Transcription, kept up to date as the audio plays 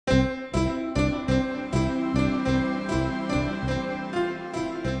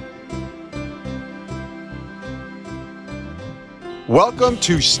Welcome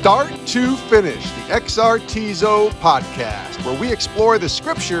to Start to Finish, the XRTZO podcast, where we explore the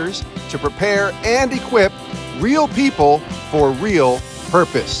scriptures to prepare and equip real people for real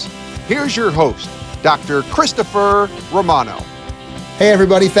purpose. Here's your host, Dr. Christopher Romano. Hey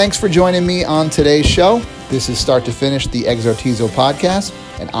everybody, thanks for joining me on today's show. This is Start to Finish, the XRTZO podcast,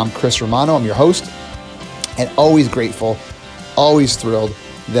 and I'm Chris Romano. I'm your host, and always grateful, always thrilled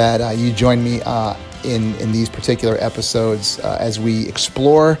that you join me in these particular episodes as we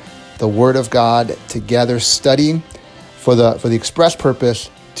explore the Word of God together, studying for the express purpose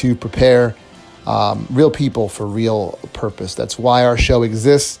to prepare real people for real purpose. That's why our show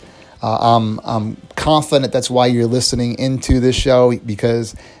exists. I'm confident that's why you're listening into this show,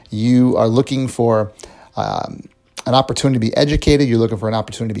 because you are looking for an opportunity to be educated. You're looking for an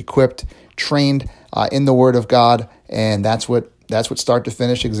opportunity to be equipped, trained in the Word of God, and that's what Start to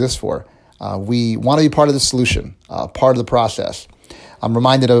Finish exists for. We want to be part of the solution, part of the process. I'm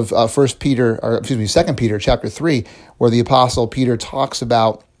reminded of 2 Peter chapter 3, where the Apostle Peter talks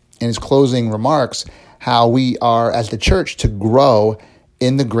about in his closing remarks how we are, as the church, to grow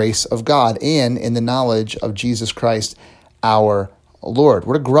in the grace of God and in the knowledge of Jesus Christ, our Lord.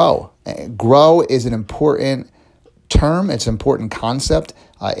 We're to grow. Grow is an important term. It's an important concept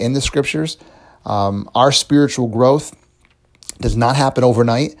in the scriptures. Our spiritual growth does not happen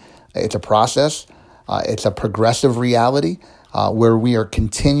overnight. It's a process. It's a progressive reality where we are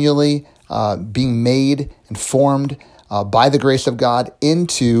continually being made and formed by the grace of God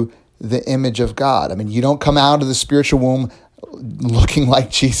into the image of God. I mean, you don't come out of the spiritual womb looking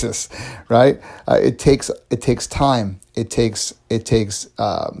like Jesus, right? It takes time. It takes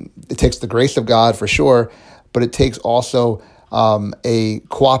the grace of God for sure, but it takes also a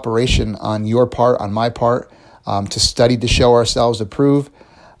cooperation on your part, on my part, to study to show ourselves approved.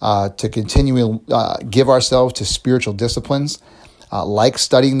 To continually give ourselves to spiritual disciplines, like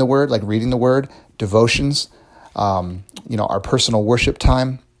studying the Word, like reading the Word, devotions, our personal worship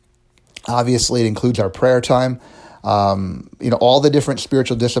time. Obviously, it includes our prayer time. All the different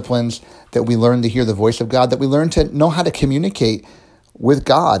spiritual disciplines that we learn to hear the voice of God, that we learn to know how to communicate with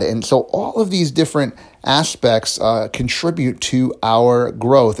God. And so all of these different aspects contribute to our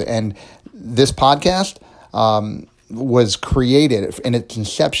growth. And this podcast was created in its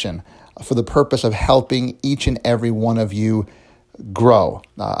inception for the purpose of helping each and every one of you grow.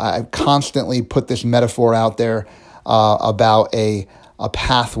 I constantly put this metaphor out there about a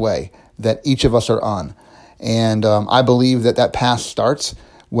pathway that each of us are on. And I believe that path starts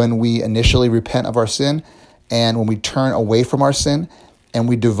when we initially repent of our sin and when we turn away from our sin and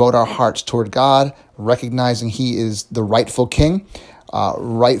we devote our hearts toward God, recognizing He is the rightful King,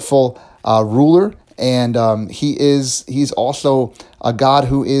 rightful ruler. And he's also a God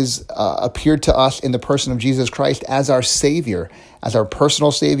who is appeared to us in the person of Jesus Christ as our Savior, as our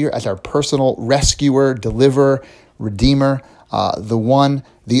personal Savior, as our personal rescuer, deliverer, redeemer, the one,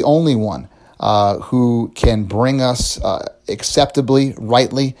 the only one who can bring us acceptably,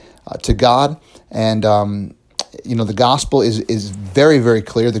 rightly to God. And the gospel is very, very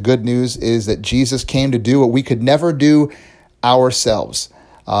clear. The good news is that Jesus came to do what we could never do ourselves.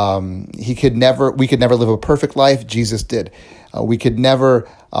 We could never live a perfect life. Jesus did. We could never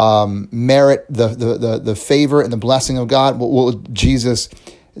merit the favor and the blessing of God. What Jesus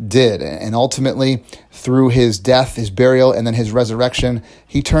did, and ultimately through His death, His burial, and then His resurrection,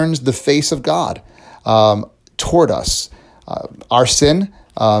 He turns the face of God toward us. Our sin,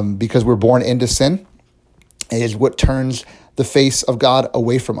 because we're born into sin, is what turns the face of God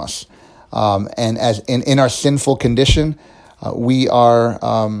away from us. And as in our sinful condition, we are,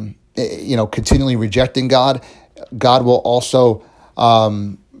 continually rejecting God. God will also,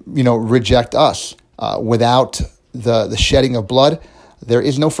 reject us. Without the shedding of blood, there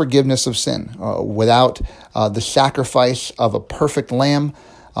is no forgiveness of sin. Without the sacrifice of a perfect lamb,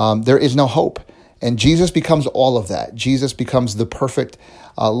 there is no hope. And Jesus becomes all of that. Jesus becomes the perfect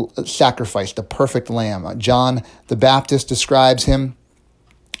sacrifice, the perfect lamb. John the Baptist describes Him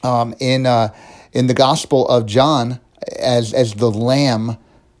in the Gospel of John as the Lamb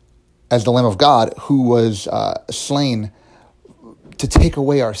of God who was slain to take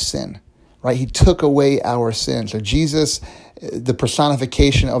away our sin, right? He took away our sin. So Jesus, the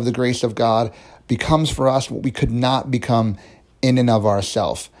personification of the grace of God, becomes for us what we could not become in and of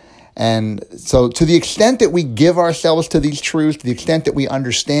ourselves. And so to the extent that we give ourselves to these truths, to the extent that we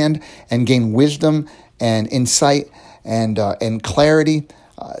understand and gain wisdom and insight and clarity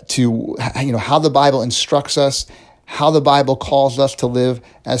to how the Bible instructs us, how the Bible calls us to live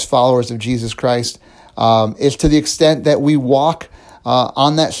as followers of Jesus Christ, is to the extent that we walk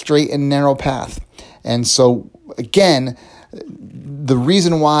on that straight and narrow path. And so, again, the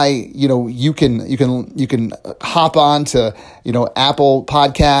reason why, you can hop on to, Apple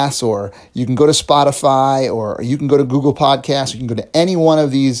Podcasts, or you can go to Spotify, or you can go to Google Podcasts, or you can go to any one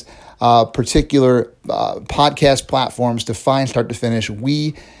of these particular podcast platforms to find Start to Finish.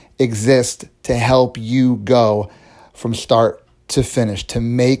 We exist to help you go from start to finish, to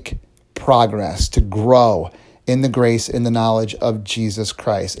make progress, to grow in the grace and the knowledge of Jesus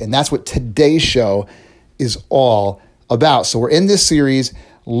Christ. And that's what today's show is all about. So we're in this series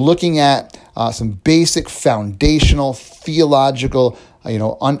looking at some basic foundational theological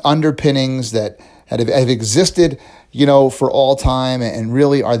underpinnings that have existed for all time, and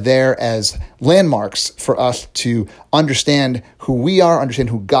really are there as landmarks for us to understand who we are, understand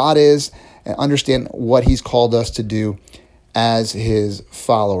who God is, and understand what he's called us to do as his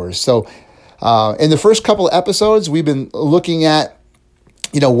followers. So in the first couple of episodes, we've been looking at,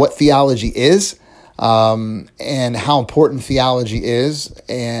 what theology is, and how important theology is.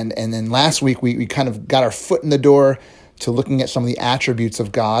 And then last week, we kind of got our foot in the door to looking at some of the attributes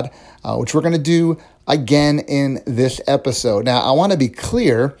of God, which we're going to do again in this episode. Now, I want to be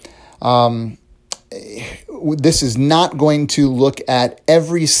clear. This is not going to look at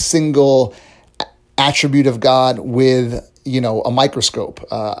every single attribute of God with, a microscope.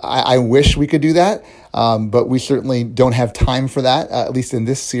 I wish we could do that, but we certainly don't have time for that, at least in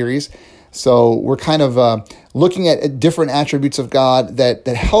this series. So we're kind of looking at different attributes of God that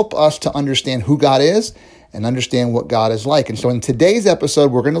help us to understand who God is and understand what God is like. And so in today's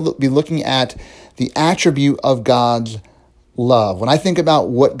episode, we're going to be looking at the attribute of God's love. When I think about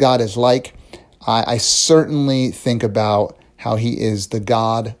what God is like, I certainly think about how he is the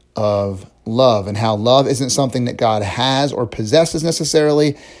God of love, and how love isn't something that God has or possesses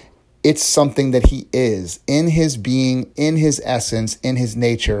necessarily. It's something that he is in his being, in his essence, in his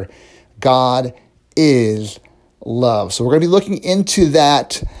nature. God is love. So we're going to be looking into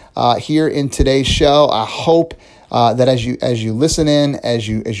that here in today's show. I hope that as you listen in, as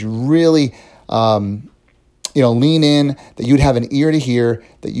you really lean in, that you'd have an ear to hear,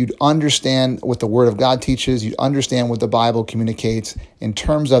 that you'd understand what the Word of God teaches, you'd understand what the Bible communicates in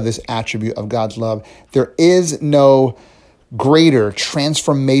terms of this attribute of God's love. There is no greater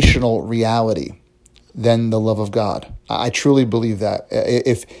transformational reality than the love of God. I truly believe that.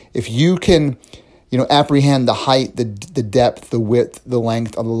 If you can, apprehend the height, the depth, the width, the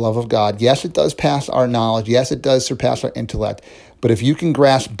length of the love of God, yes, it does pass our knowledge. Yes, it does surpass our intellect. But if you can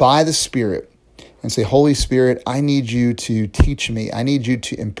grasp by the Spirit and say, Holy Spirit, I need you to teach me. I need you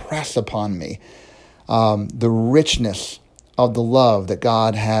to impress upon me the richness of the love that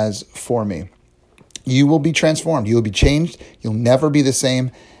God has for me, you will be transformed. You will be changed. You'll never be the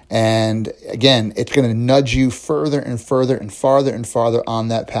same. And again, it's going to nudge you further and further and farther and farther on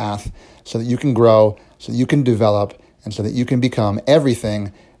that path so that you can grow, so that you can develop, and so that you can become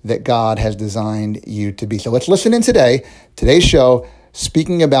everything that God has designed you to be. So let's listen in today's show,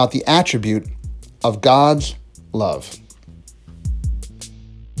 speaking about the attribute of God's love.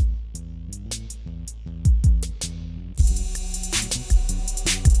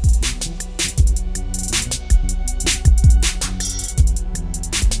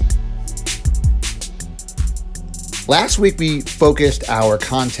 Last week, we focused our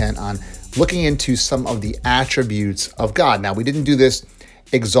content on looking into some of the attributes of God. Now, we didn't do this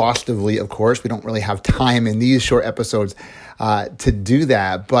exhaustively, of course. We don't really have time in these short episodes to do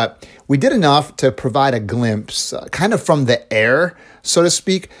that, but we did enough to provide a glimpse, kind of from the air, so to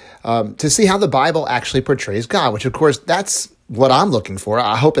speak, to see how the Bible actually portrays God, which, of course, that's what I'm looking for.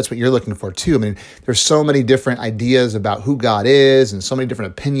 I hope that's what you're looking for, too. I mean, there's so many different ideas about who God is and so many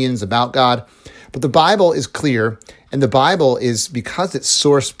different opinions about God. But the Bible is clear, and the Bible is, because it's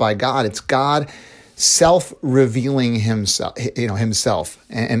sourced by God, it's God self-revealing himself,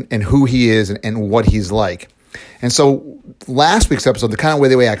 and who he is and what he's like. And so last week's episode,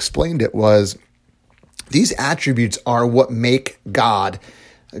 the way I explained it was these attributes are what make God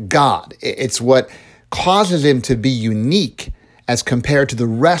God. It's what causes him to be unique as compared to the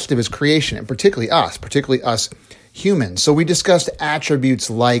rest of his creation, and particularly us humans. So we discussed attributes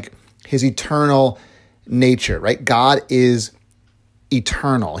like his eternal nature, right? God is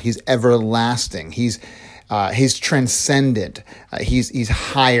eternal. He's everlasting. He's transcendent. He's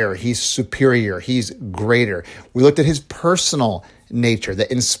higher. He's superior. He's greater. We looked at his personal nature,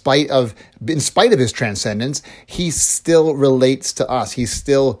 that in spite of his transcendence, he still relates to us. He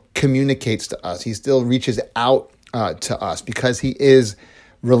still communicates to us. He still reaches out to us because he is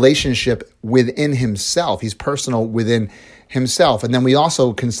relationship within himself. He's personal within himself. And then we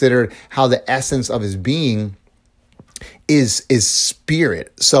also considered how the essence of his being is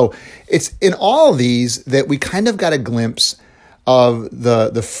spirit. So it's in all of these that we kind of got a glimpse of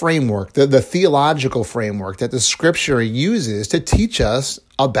the framework, the theological framework that the scripture uses to teach us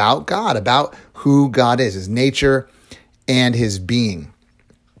about God, about who God is, his nature and his being.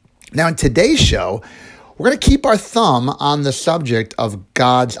 Now, in today's show, we're going to keep our thumb on the subject of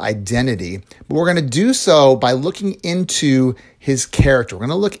God's identity, but we're going to do so by looking into his character. We're going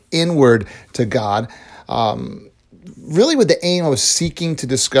to look inward to God, really with the aim of seeking to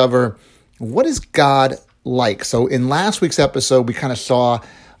discover what is God like. So in last week's episode, we kind of saw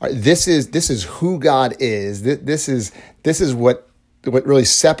this is who God is. This is what really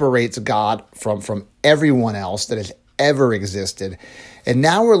separates God from everyone else that has ever existed. And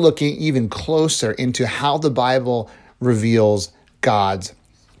now we're looking even closer into how the Bible reveals God's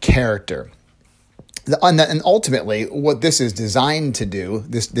character. And ultimately, what this is designed to do,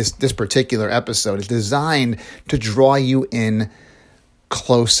 this particular episode is designed to draw you in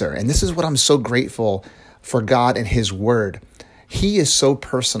closer. And this is what I'm so grateful for God and his word. He is so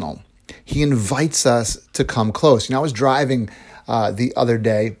personal. He invites us to come close. I was driving the other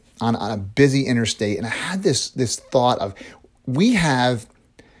day on a busy interstate, and I had this thought of,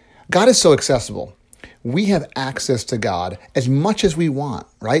 God is so accessible. We have access to God as much as we want,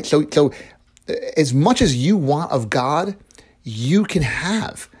 right? So as much as you want of God, you can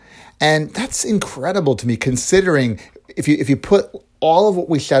have. And that's incredible to me, considering if you put all of what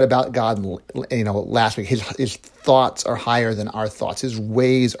we said about God, last week, his thoughts are higher than our thoughts. His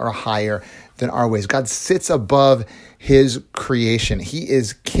ways are higher than our ways. God sits above his creation. He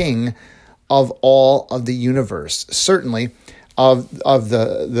is king of all of the universe, certainly of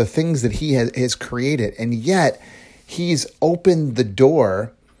the things that he has created. And yet he's opened the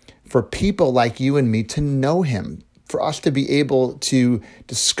door for people like you and me to know him, for us to be able to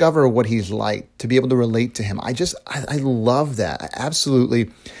discover what he's like, to be able to relate to him. I love that. I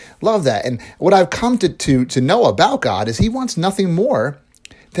absolutely love that. And what I've come to know about God is he wants nothing more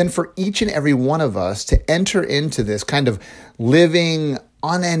than for each and every one of us to enter into this kind of living,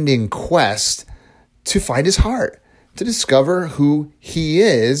 unending quest to find his heart, to discover who he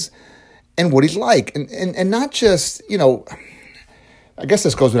is and what he's like. And not just, I guess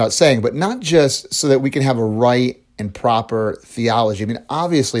this goes without saying, but not just so that we can have a right and proper theology. I mean,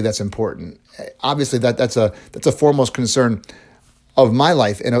 obviously that's important. Obviously that's a foremost concern of my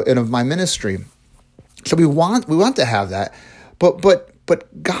life and of my ministry. So we want to have that,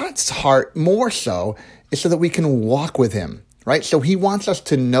 but God's heart more so is so that we can walk with him, right? So he wants us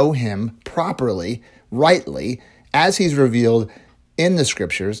to know him properly, rightly, as he's revealed in the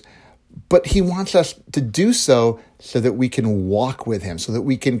scriptures, but he wants us to do so that we can walk with him, so that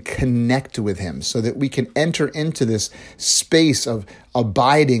we can connect with him, so that we can enter into this space of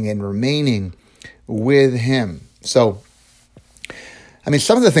abiding and remaining with him. So,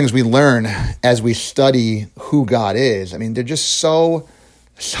 some of the things we learn as we study who God is, they're just so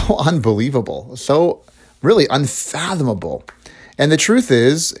unbelievable, so really unfathomable. And the truth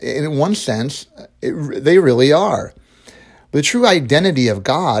is, in one sense, they really are. The true identity of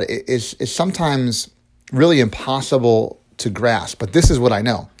God is sometimes really impossible to grasp. But this is what I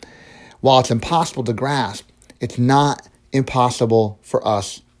know. While it's impossible to grasp, it's not impossible for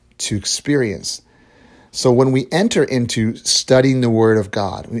us to experience. So when we enter into studying the Word of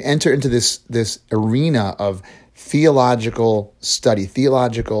God, we enter into this arena of theological study,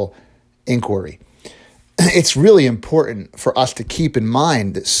 theological inquiry, it's really important for us to keep in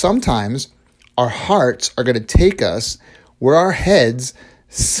mind that sometimes our hearts are going to take us where our heads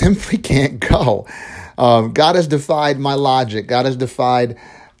simply can't go. God has defied my logic. God has defied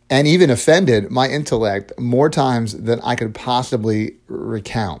and even offended my intellect more times than I could possibly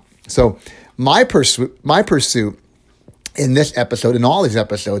recount. So my pursuit in this episode, in all these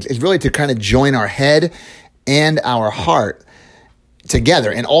episodes, is really to kind of join our head and our heart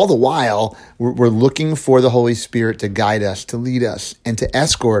together. And all the while, we're looking for the Holy Spirit to guide us, to lead us, and to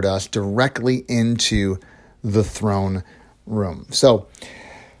escort us directly into the throne room. So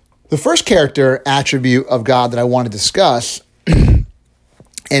the first character attribute of God that I want to discuss, and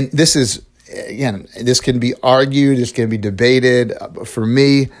this is, again, this can be argued, this can be debated. For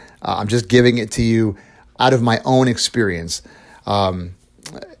me, I'm just giving it to you out of my own experience.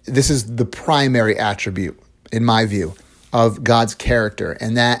 This is the primary attribute, in my view, of God's character,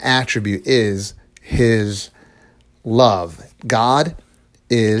 and that attribute is his love. God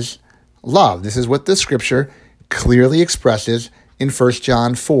is love. This is what the scripture clearly expresses in 1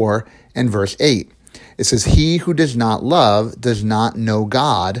 John 4 and verse 8. It says, "He who does not love does not know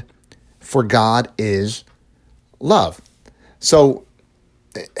God, for God is love." So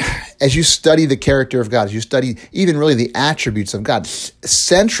as you study the character of God, as you study even really the attributes of God,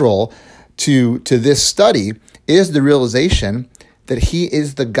 central to this study is the realization that he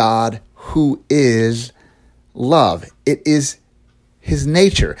is the God who is love. It is his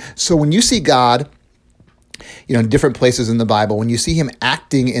nature. So when you see God, in different places in the Bible, when you see him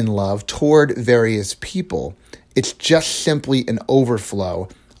acting in love toward various people, it's just simply an overflow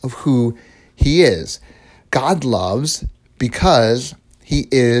of who he is. God loves because he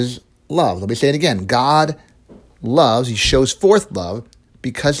is love. Let me say it again. God loves, he shows forth love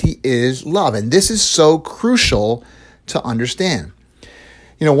because he is love. And this is so crucial to understand.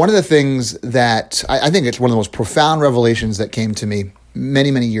 One of the things that I think it's one of the most profound revelations that came to me many,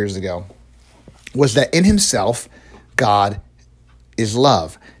 many years ago was that in himself, God is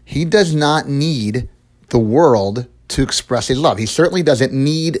love. He does not need the world to express his love. He certainly doesn't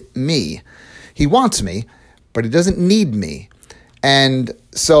need me. He wants me, but he doesn't need me. And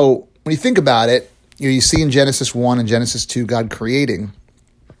so when you think about it, you see in Genesis 1 and Genesis 2, God creating.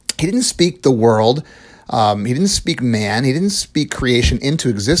 He didn't speak the world. He didn't speak man. He didn't speak creation into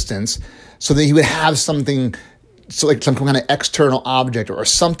existence so that he would have something, so like some kind of external object or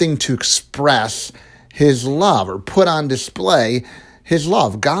something to express his love or put on display his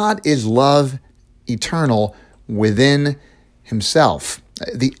love. God is love eternal within himself,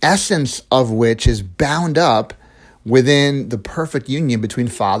 the essence of which is bound up within the perfect union between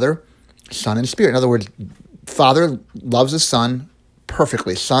Father, Son, and Spirit. In other words, Father loves the Son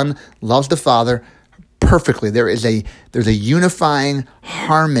perfectly. Son loves the Father perfectly. There's a unifying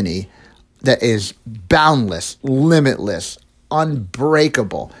harmony that is boundless, limitless,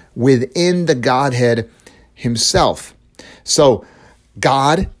 unbreakable within the Godhead himself. So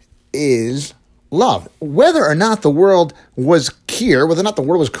God is love. Whether or not the world was here, whether or not the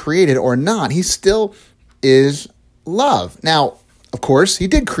world was created or not, he still is love. Now, of course, he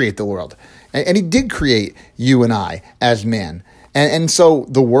did create the world, and he did create you and I as man. And so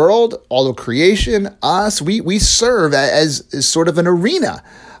the world, all of creation, us, we serve as sort of an arena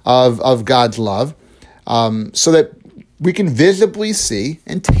of God's love, so that we can visibly see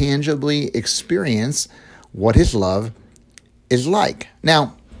and tangibly experience what his love is like.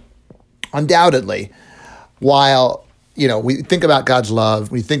 Now, undoubtedly, while we think about God's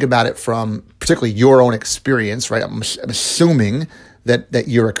love, we think about it from particularly your own experience, right? I'm assuming that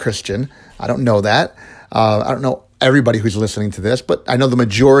you're a Christian. I don't know that. I don't know everybody who's listening to this, but I know the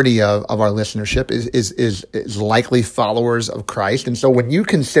majority of our listenership is likely followers of Christ. And so when you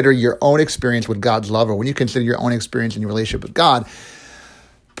consider your own experience with God's love, or when you consider your own experience in your relationship with God,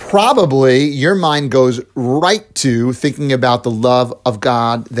 probably your mind goes right to thinking about the love of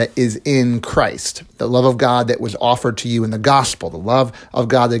God that is in Christ, the love of God that was offered to you in the gospel, the love of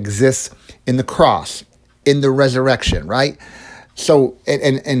God that exists in the cross, in the resurrection, right? So,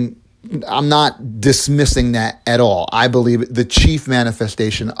 and I'm not dismissing that at all. I believe the chief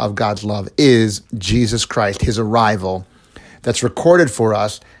manifestation of God's love is Jesus Christ, his arrival that's recorded for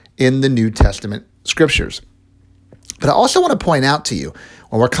us in the New Testament scriptures. But I also want to point out to you,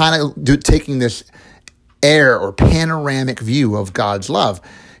 when we're kind of taking this air or panoramic view of God's love,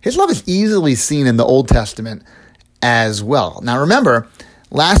 his love is easily seen in the Old Testament as well. Now remember,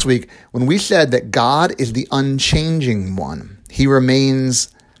 last week when we said that God is the unchanging one, he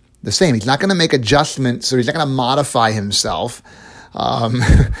remains the same. He's not going to make adjustments, so he's not going to modify himself.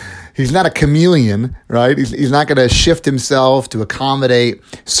 He's not a chameleon, right? He's not going to shift himself to accommodate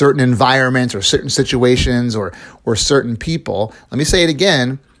certain environments or certain situations or certain people. Let me say it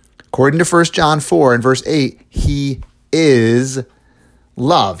again. According to 1 John 4 and verse 8, he is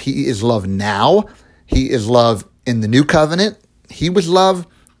love. He is love now. He is love in the new covenant. He was love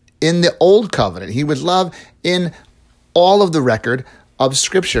in the old covenant. He was love in all of the record of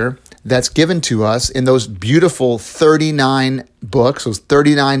Scripture that's given to us in those beautiful 39 books, those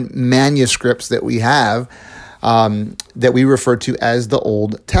 39 manuscripts that we have, that we refer to as the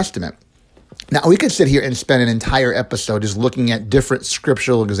Old Testament. Now, we could sit here and spend an entire episode just looking at different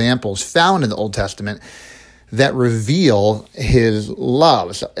scriptural examples found in the Old Testament that reveal his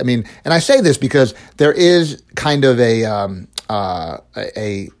love. So, I mean, and I say this because there is kind of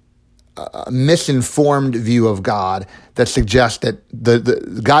a misinformed view of God that suggests that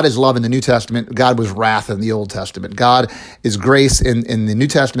the God is love in the New Testament, God was wrath in the Old Testament. God is grace in the New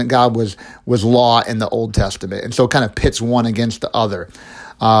Testament, God was law in the Old Testament. And so it kind of pits one against the other.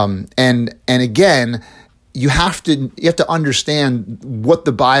 And again, you have to understand what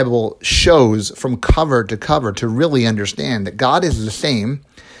the Bible shows from cover to cover to really understand that God is the same.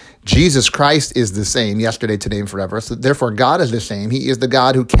 Jesus Christ is the same yesterday, today, and forever. So therefore, God is the same. He is the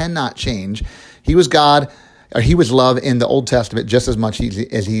God who cannot change. He was God, or he was love in the Old Testament just as much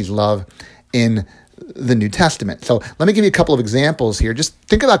as he's love in the New Testament. So let me give you a couple of examples here. Just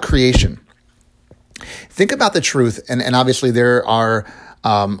think about creation. Think about the truth, and obviously there are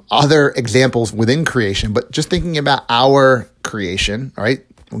other examples within creation, but just thinking about our creation, all right?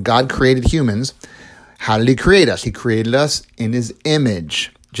 When God created humans, how did he create us? He created us in his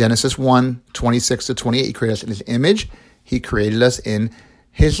image. Genesis 1:26-28, he created us in his image. He created us in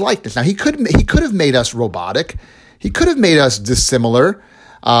his likeness. Now, he could have made us robotic. He could have made us dissimilar,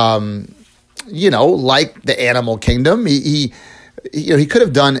 like the animal kingdom. He could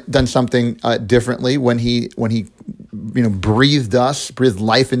have done something differently when he breathed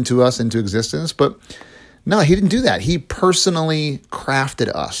life into us into existence. But no, he didn't do that. He personally crafted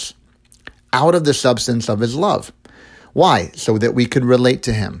us out of the substance of his love. Why? So that we could relate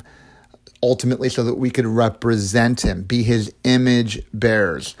to him. Ultimately, so that we could represent him, be his image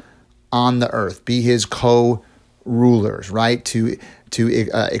bearers on the earth, be his co-rulers, right? To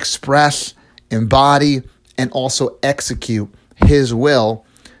express, embody, and also execute his will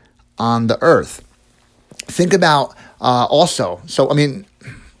on the earth. Think about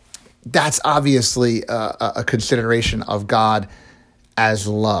that's obviously a consideration of God as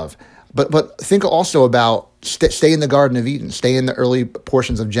love. But think also about stay in the Garden of Eden, stay in the early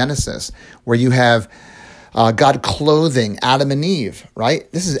portions of Genesis, where you have God clothing Adam and Eve,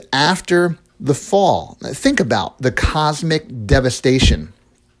 right? This is after the fall. Think about the cosmic devastation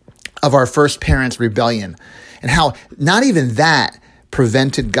of our first parents' rebellion and how not even that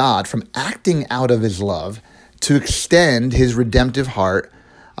prevented God from acting out of his love to extend his redemptive heart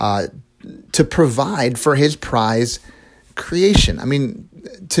to provide for his prize creation. I mean,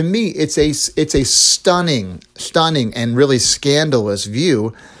 to me, it's a stunning and really scandalous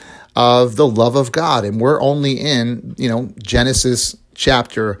view of the love of God. And we're only in, Genesis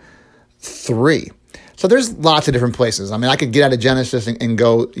chapter 3. So there's lots of different places. I mean, I could get out of Genesis and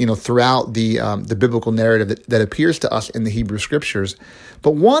go, throughout the biblical narrative that appears to us in the Hebrew Scriptures.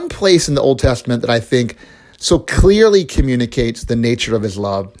 But one place in the Old Testament that I think so clearly communicates the nature of his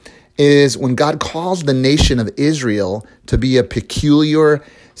love is when God calls the nation of Israel to be a peculiar,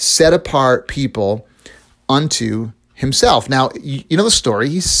 set-apart people unto himself. Now, you know the story.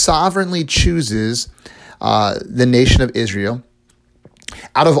 He sovereignly chooses the nation of Israel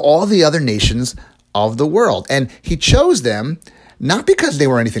out of all the other nations of the world. And he chose them not because they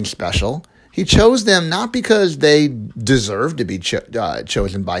were anything special. He chose them not because they deserved to be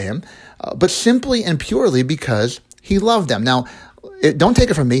chosen by him, but simply and purely because he loved them. Now, don't take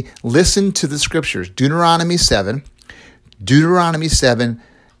it from me. Listen to the scriptures. Deuteronomy 7,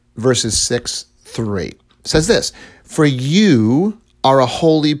 verses 6-8 says this: "For you are a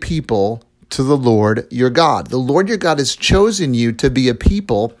holy people to the Lord your God. The Lord your God has chosen you to be a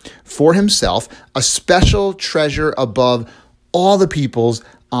people for himself, a special treasure above all the peoples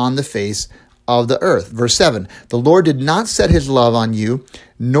on the face of the earth." Verse 7, "The Lord did not set his love on you,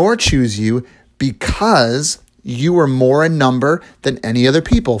 nor choose you, because you were more in number than any other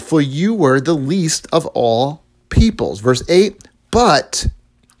people, for you were the least of all peoples." Verse 8, "But,"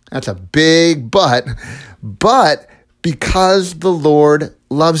 that's a big but because the Lord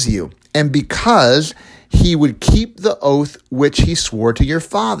loves you, and because he would keep the oath which he swore to your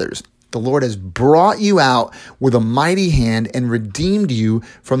fathers. The Lord has brought you out with a mighty hand and redeemed you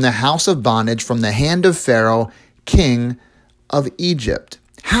from the house of bondage, from the hand of Pharaoh, king of Egypt.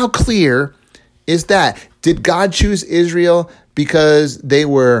 How clear is that? Did God choose Israel because they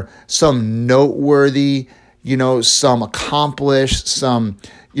were some noteworthy, some accomplished, some,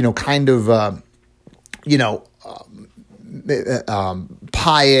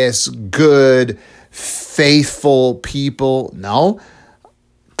 pious, good, faithful people? No.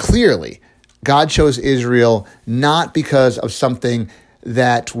 Clearly, God chose Israel not because of something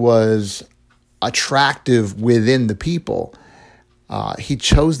that was attractive within the people. He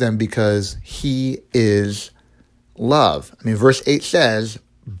chose them because he is love. I mean, verse 8 says,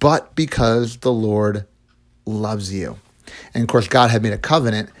 "But because the Lord loves you." And of course, God had made a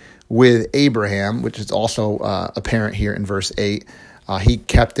covenant with Abraham, which is also apparent here in verse 8. He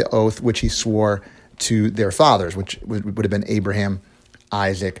kept the oath which he swore to their fathers, which would have been Abraham,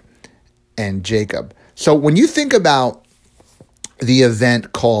 Isaac, and Jacob. So when you think about the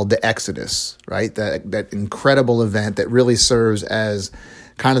event called the Exodus, right? That incredible event that really serves as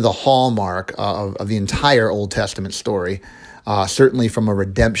kind of the hallmark of the entire Old Testament story, certainly from a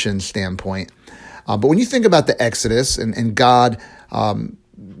redemption standpoint. But when you think about the Exodus and God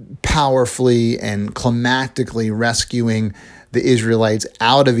powerfully and climactically rescuing the Israelites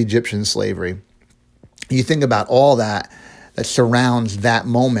out of Egyptian slavery, you think about all that surrounds that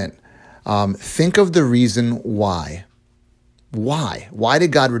moment. Think of the reason why. Why? Why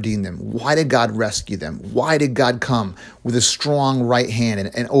did God redeem them? Why did God rescue them? Why did God come with a strong right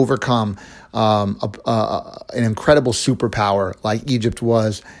hand and overcome an incredible superpower like Egypt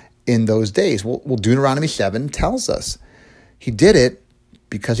was in those days? Well, Deuteronomy 7 tells us he did it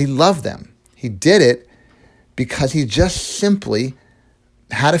because he loved them. He did it because he just simply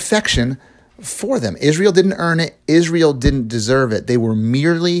had affection for them. Israel didn't earn it. Israel didn't deserve it. They were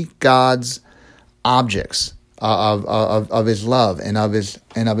merely God's objects of his love and of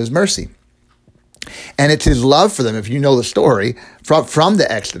his mercy. And it's his love for them, if you know the story from the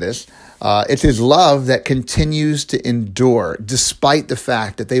Exodus, it's his love that continues to endure despite the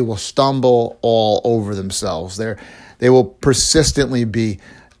fact that they will stumble all over themselves. They will persistently be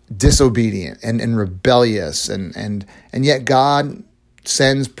disobedient and rebellious, and yet God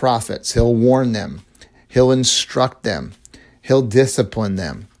sends prophets. He'll warn them. He'll instruct them. He'll discipline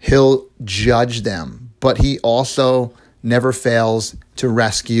them. He'll judge them. But he also never fails to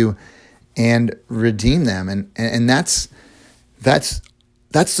rescue and redeem them. And that's the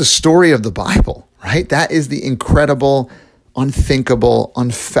story of the Bible, right? That is the incredible, unthinkable,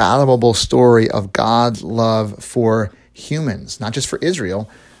 unfathomable story of God's love for humans, not just for Israel,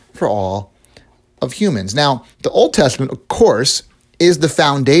 for all of humans. Now, the Old Testament, of course, is the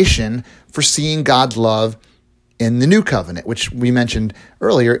foundation for seeing God's love in the New Covenant, which we mentioned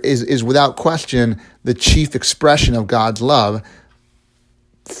earlier, is without question the chief expression of God's love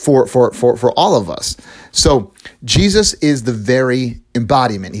for all of us. So Jesus is the very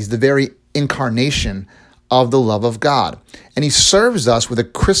embodiment. He's the very incarnation of the love of God. And he serves us with a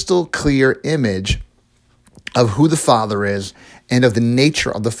crystal clear image of who the Father is and of the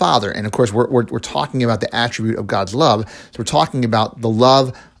nature of the Father. And of course, we're talking about the attribute of God's love. So we're talking about the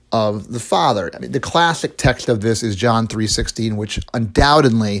love of the Father. I mean, the classic text of this is John 3:16, which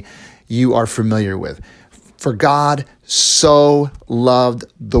undoubtedly you are familiar with. For God so loved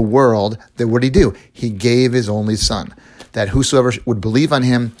the world that what did he do? He gave his only Son, that whosoever would believe on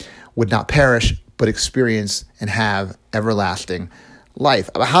him would not perish, but experience and have everlasting life.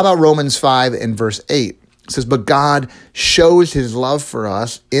 How about Romans 5 and verse 8? It says, but God shows his love for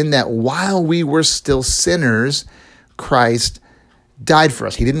us in that while we were still sinners, Christ died for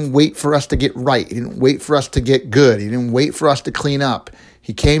us. He didn't wait for us to get right. He didn't wait for us to get good. He didn't wait for us to clean up.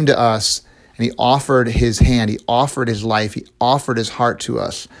 He came to us and he offered his hand. He offered his life. He offered his heart to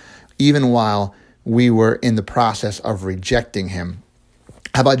us, even while we were in the process of rejecting him.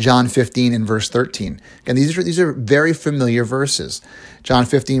 How about John 15 and verse 13? Again, these are very familiar verses. John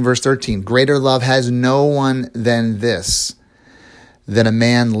 15, verse 13. Greater love has no one than this, than a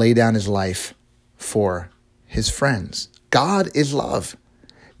man lay down his life for his friends. God is love.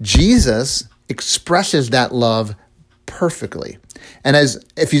 Jesus expresses that love perfectly. And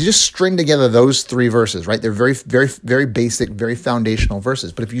if you just string together those three verses, right? They're very, very, very basic, very foundational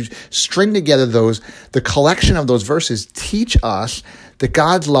verses. But if you string together the collection of those verses teach us that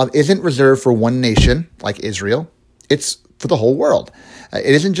God's love isn't reserved for one nation like Israel. It's for the whole world.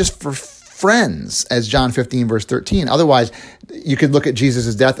 It isn't just for friends, as John 15, verse 13. Otherwise, you could look at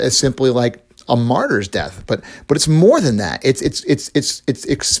Jesus' death as simply like a martyr's death, but it's more than that. It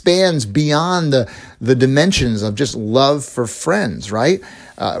expands beyond the dimensions of just love for friends, right?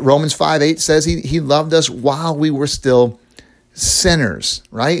 Romans 5:8 says he loved us while we were still sinners,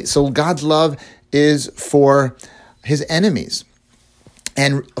 right? So God's love is for his enemies,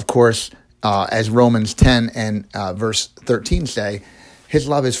 and of course, as Romans 10 and verse 13 say, his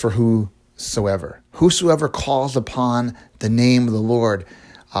love is for whosoever calls upon the name of the Lord.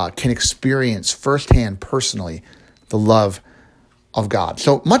 Can experience firsthand, personally, the love of God.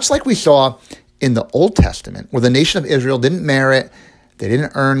 So much like we saw in the Old Testament, where the nation of Israel didn't merit, they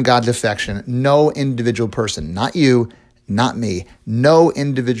didn't earn God's affection, no individual person, not you, not me, no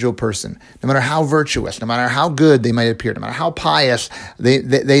individual person, no matter how virtuous, no matter how good they might appear, no matter how pious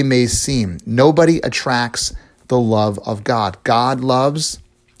they may seem, nobody attracts the love of God. God loves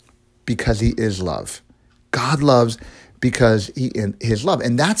because he is love. God loves because he is love.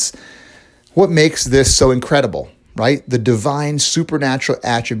 And that's what makes this so incredible, right? The divine supernatural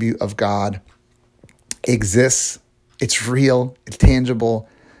attribute of God exists. It's real, it's tangible,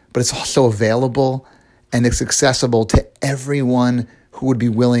 but it's also available and it's accessible to everyone who would be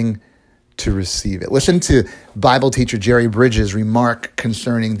willing to receive it. Listen to Bible teacher Jerry Bridges' remark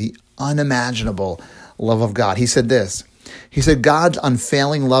concerning the unimaginable love of God. He said this. He said, God's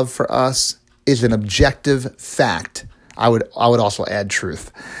unfailing love for us is an objective fact. I would also add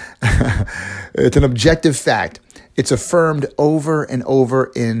truth. It's an objective fact. It's affirmed over and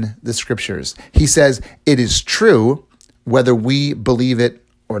over in the scriptures. He says it is true whether we believe it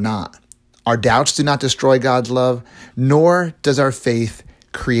or not. Our doubts do not destroy God's love, nor does our faith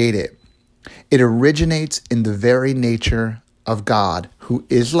create it. It originates in the very nature of God, who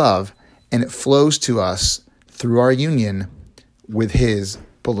is love, and it flows to us through our union with his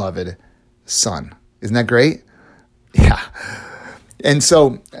beloved Son. Isn't that great? Yeah. And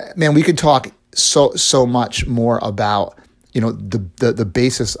so, man, we could talk so much more about, the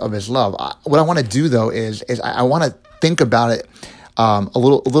basis of his love. What I want to do, though, is I want to think about it a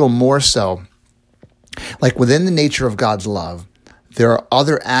little more so. Like, within the nature of God's love, there are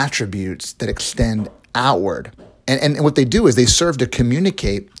other attributes that extend outward. And what they do is they serve to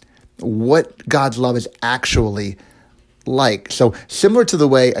communicate what God's love is actually like. So similar to the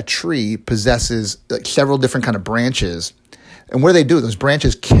way a tree possesses several different kind of branches, and what do they do? Those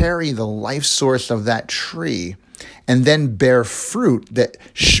branches carry the life source of that tree and then bear fruit that,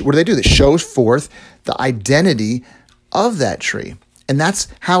 what do they do? That shows forth the identity of that tree. And that's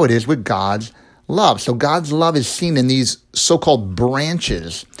how it is with God's love. So God's love is seen in these so-called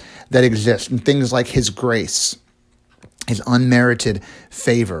branches that exist in things like his grace, his unmerited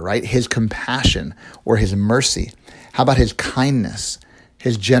favor, right? His compassion or his mercy. How about his kindness,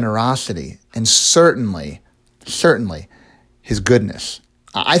 his generosity, and certainly his goodness?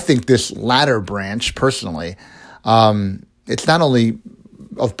 I think this latter branch, personally, it's not only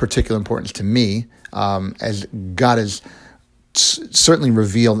of particular importance to me, as God has certainly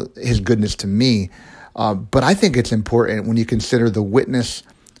revealed his goodness to me, but I think it's important when you consider the witness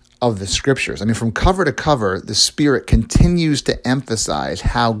of the scriptures. I mean, from cover to cover, the Spirit continues to emphasize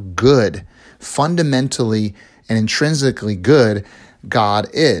how good, fundamentally and intrinsically good, God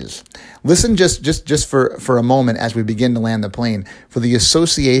is. Listen just for a moment as we begin to land the plane for the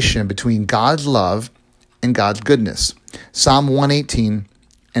association between God's love and God's goodness. Psalm 118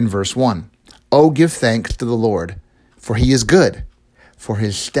 and verse 1. Oh, give thanks to the Lord, for he is good, for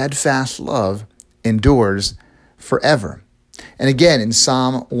his steadfast love endures forever. And again in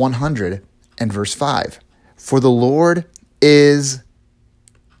Psalm 100 and verse 5. For the Lord is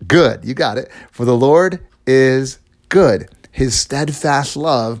good. You got it. For the Lord is good. His steadfast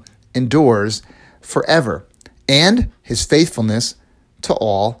love endures forever, and his faithfulness to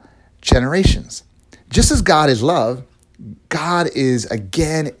all generations. Just as God is love, God is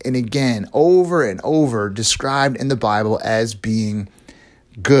again and again, over and over, described in the Bible as being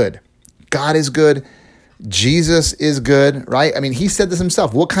good. God is good. Jesus is good, right? I mean, he said this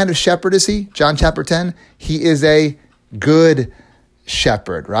himself. What kind of shepherd is he? John chapter 10. He is a good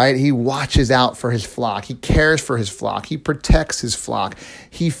shepherd, right? He watches out for his flock. He cares for his flock. He protects his flock.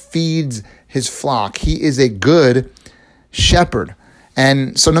 He feeds his flock. He is a good shepherd.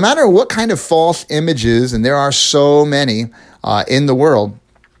 And so no matter what kind of false images, and there are so many in the world,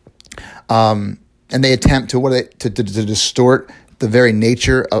 and they attempt to distort the very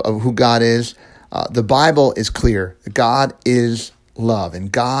nature of who God is, the Bible is clear. God is love, and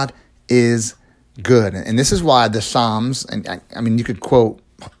God is good. And this is why the Psalms, and I mean, you could quote,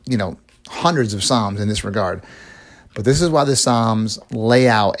 hundreds of Psalms in this regard, but this is why the Psalms lay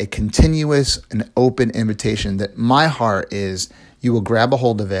out a continuous and open invitation that my heart is you will grab a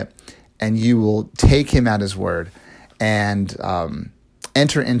hold of it and you will take him at his word and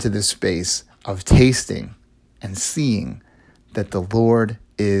enter into this space of tasting and seeing that the Lord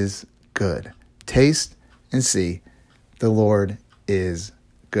is good. Taste and see the Lord is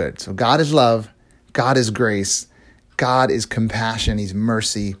good. So God is love. God is grace. God is compassion. He's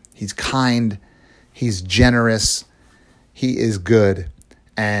mercy. He's kind. He's generous. He is good.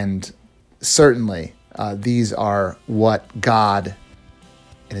 And certainly these are what God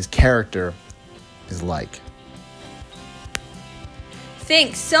and his character is like.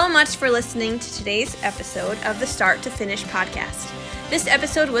 Thanks so much for listening to today's episode of the Start to Finish podcast. This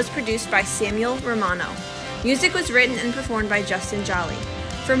episode was produced by Samuel Romano. Music was written and performed by Justin Jolly.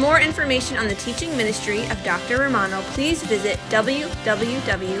 For more information on the teaching ministry of Dr. Romano, please visit www.vcbcs.org.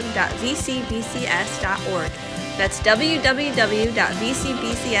 That's www.vcbcs.org.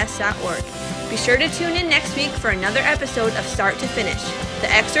 Be sure to tune in next week for another episode of Start to Finish, the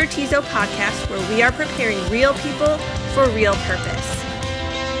Exartizo podcast where we are preparing real people for real purpose.